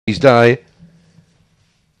Day,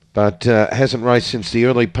 but hasn't raced since the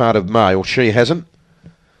early part of May, or she hasn't.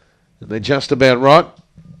 And they're just about right.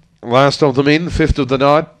 Last of them in, fifth of the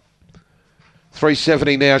night.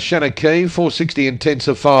 370 now, Shanna Key, 460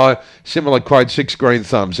 Intensify, similar quote, 6 Green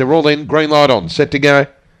Thumbs. They're all in, green light on, set to go.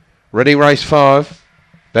 Ready, race 5,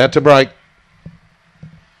 about to break.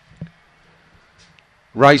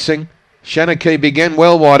 Racing. Shanna Key began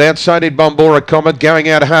well wide out, so did Bombora Comet, going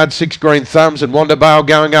out hard, 6 Green Thumbs, and Wanda Bale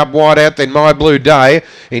going up wide out, then My Blue Day.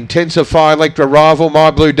 Intensify, Electra Rival,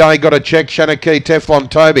 My Blue Day got a check, Shanna Key, Teflon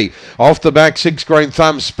Toby. Off the back, 6 Green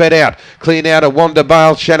Thumbs, sped out, clean out of Wanda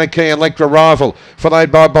Bale, Shanna Key, Electra Rival,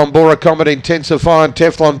 followed by Bombora Comet, Intensify and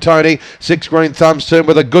Teflon Tony. 6 Green Thumbs turn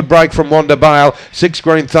with a good break from Wanda Bale. 6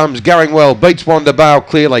 Green Thumbs going well, beats Wanda Bale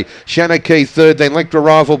clearly. Shanna Key third, then Electra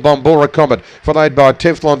Rival, Bombora Comet, followed by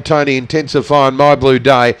Teflon Tony, Intensify and My Blue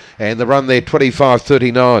Day, and the run there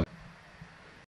 25.39.